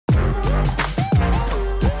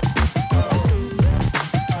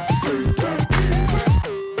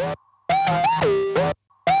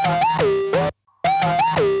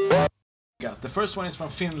first one is from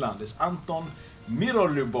Finland. It's Anton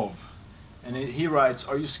Mirolubov. And he writes,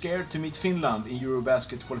 are you scared to meet Finland in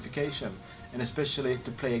EuroBasket Qualification? And especially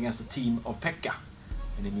to play against the team of Pekka?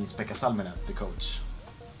 And it means Pekka Salminen, the coach.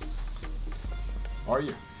 Are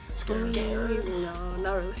you scared? No,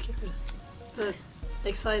 not really scared. But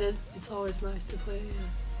excited. It's always nice to play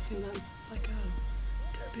Finland. It's like a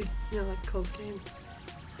derby, like close game.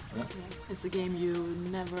 Yeah. Yeah, it's a game you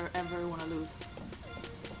never ever want to lose.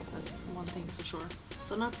 That's one thing for sure.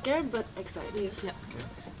 So not scared, but excited. Yeah. Okay.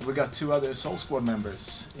 We got two other Soul Squad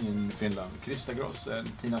members in Finland, Krista Gross and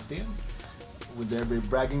Tina Sten. Would there be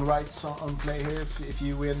bragging rights on play here? If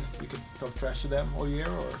you win, you could talk trash to them all year,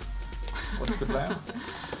 or what's the plan?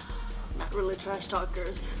 Not really trash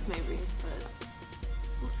talkers, maybe, but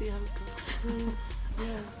we'll see how it goes.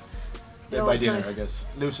 Yeah. They buy dinner, nice. I guess.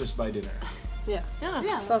 Losers buy dinner. Yeah.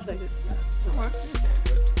 Yeah. Stuff like this. That works.